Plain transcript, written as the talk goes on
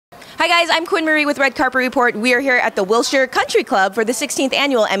Hi guys, I'm Quinn Marie with Red Carpet Report. We are here at the Wilshire Country Club for the 16th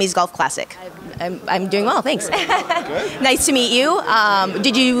Annual Emmys Golf Classic. I'm doing well, thanks. Good. Nice to meet you.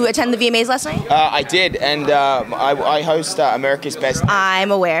 Did you attend the VMAs last night? I did, and I host America's Best.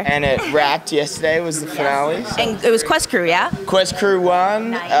 I'm aware. And it wrapped yesterday, was the finale. And it was Quest Crew, yeah? Quest Crew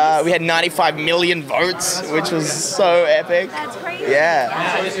won. Nice. We had 95 million votes, which was so epic. That's crazy. Yeah.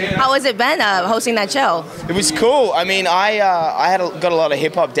 How has it been hosting that show? It was cool. I mean, I got a lot of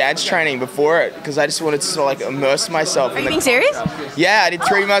hip-hop dance training before it, because I just wanted to sort of like immerse myself. Are you being serious? Yeah, I did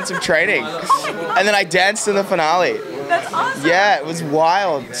 3 months of training. And then I danced in the finale. That's awesome. Yeah, it was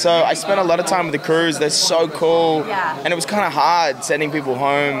wild. So I spent a lot of time with the crews. They're so cool. Yeah. And it was kind of hard sending people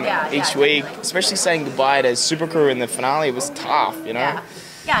home each week, especially saying goodbye to Super Crew in the finale. It was tough, you know? Yeah.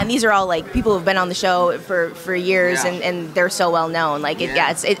 Yeah, and these are all like people who've been on the show for years, and they're so well known. Like,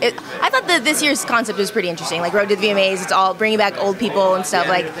 I thought that this year's concept was pretty interesting. Like Road to the VMAs, it's all bringing back old people and stuff.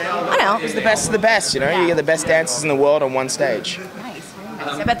 Like, I don't know. It's the best of the best, you know? You get the best dancers in the world on one stage.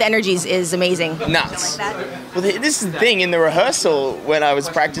 I bet the energy is amazing. Nuts. Well, this is the thing. In the rehearsal, when I was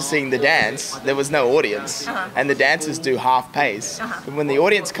practicing the dance, there was no audience, and the dancers do half pace. But when the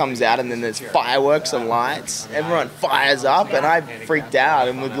audience comes out and then there's fireworks and lights, everyone fires up, and I freaked out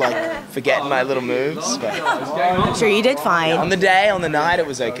and would like forget my little moves. But I'm sure you did fine. on the night, it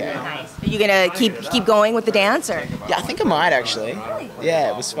was okay. Nice. Are you gonna keep going with the dance, or? Yeah, I think I might actually.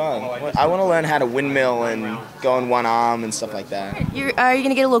 Yeah, it was fun. I want to learn how to windmill and go on one arm and stuff like that. Are you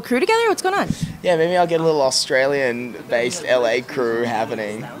gonna get a little crew together? What's going on? Yeah, maybe I'll get a little Australian-based LA crew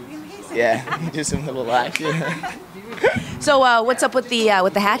happening. Yeah, do some little action. So what's up with the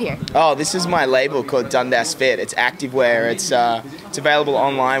hat here? Oh, this is my label called Dundas Fit. It's activewear. It's available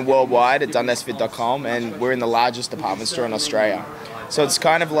online worldwide at dundasfit.com, and we're in the largest department store in Australia. So it's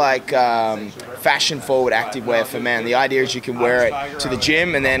kind of like fashion-forward activewear for men. The idea is you can wear it to the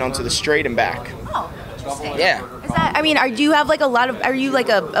gym and then onto the street and back. Oh, interesting. Yeah. Is that? I mean, do you have like a lot of? Are you like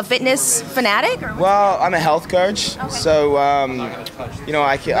a fitness fanatic? Or Well, I'm a health coach, so you know,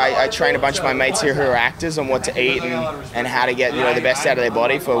 I train a bunch of my mates here who are actors on what to eat and how to get the best out of their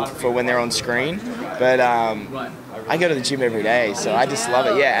body for when they're on screen. But I go to the gym every day, so I just love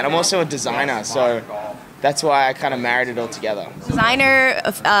it. Yeah, and I'm also a designer, so that's why I kind of married it all together. Designer,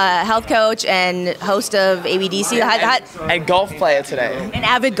 health coach, and host of ABDC. And golf player today. An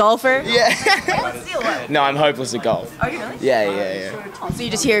avid golfer. Yeah. Let's steal one. No, I'm hopeless at golf. Are you really? Yeah. So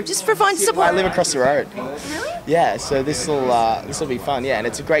you're just here just for fun, support. I live across the road. Really? Yeah, so this will be fun. Yeah, and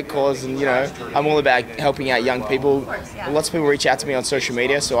it's a great cause, and I'm all about helping out young people. Lots of people reach out to me on social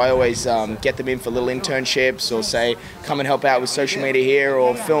media, so I always get them in for little internships, or say, come and help out with social media here,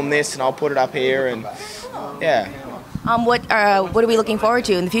 or film this, and I'll put it up here, and yeah. What are we looking forward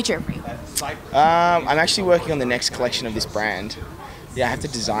to in the future for you? I'm actually working on the next collection of this brand. Yeah, I have to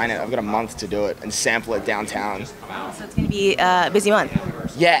design it. I've got a month to do it and sample it downtown. So it's going to be a busy month.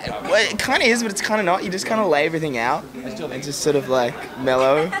 Yeah, well, it kind of is, but it's kind of not. You just kind of lay everything out and just sort of like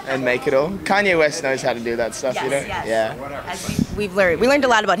mellow and make it all. Kanye West knows how to do that stuff, Yes. Yeah. As we learned a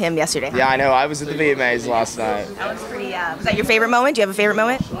lot about him yesterday. Yeah, I know. I was at the VMAs last night. That was pretty. Was that your favorite moment? Do you have a favorite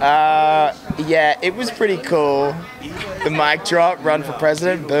moment? Yeah, it was pretty cool. The mic drop, run for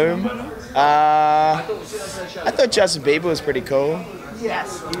president, boom. I thought Justin Bieber was pretty cool.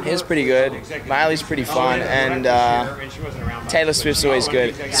 Yes. He was pretty good. Miley's pretty fun, and Taylor Swift's always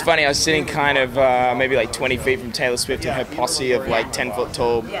good. It's funny, I was sitting kind of maybe like 20 feet from Taylor Swift and her posse of like 10-foot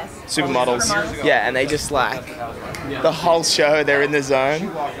tall supermodels. Yeah, and they just like, the whole show, they're in the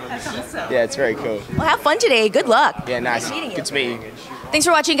zone. That's awesome. Yeah, it's very cool. Well, have fun today. Good luck. Yeah, nice. meeting you. Good to meet you. Thanks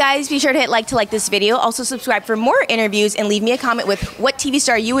for watching, guys. Be sure to hit like this video. Also subscribe for more interviews, and leave me a comment with what TV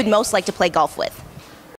star you would most like to play golf with.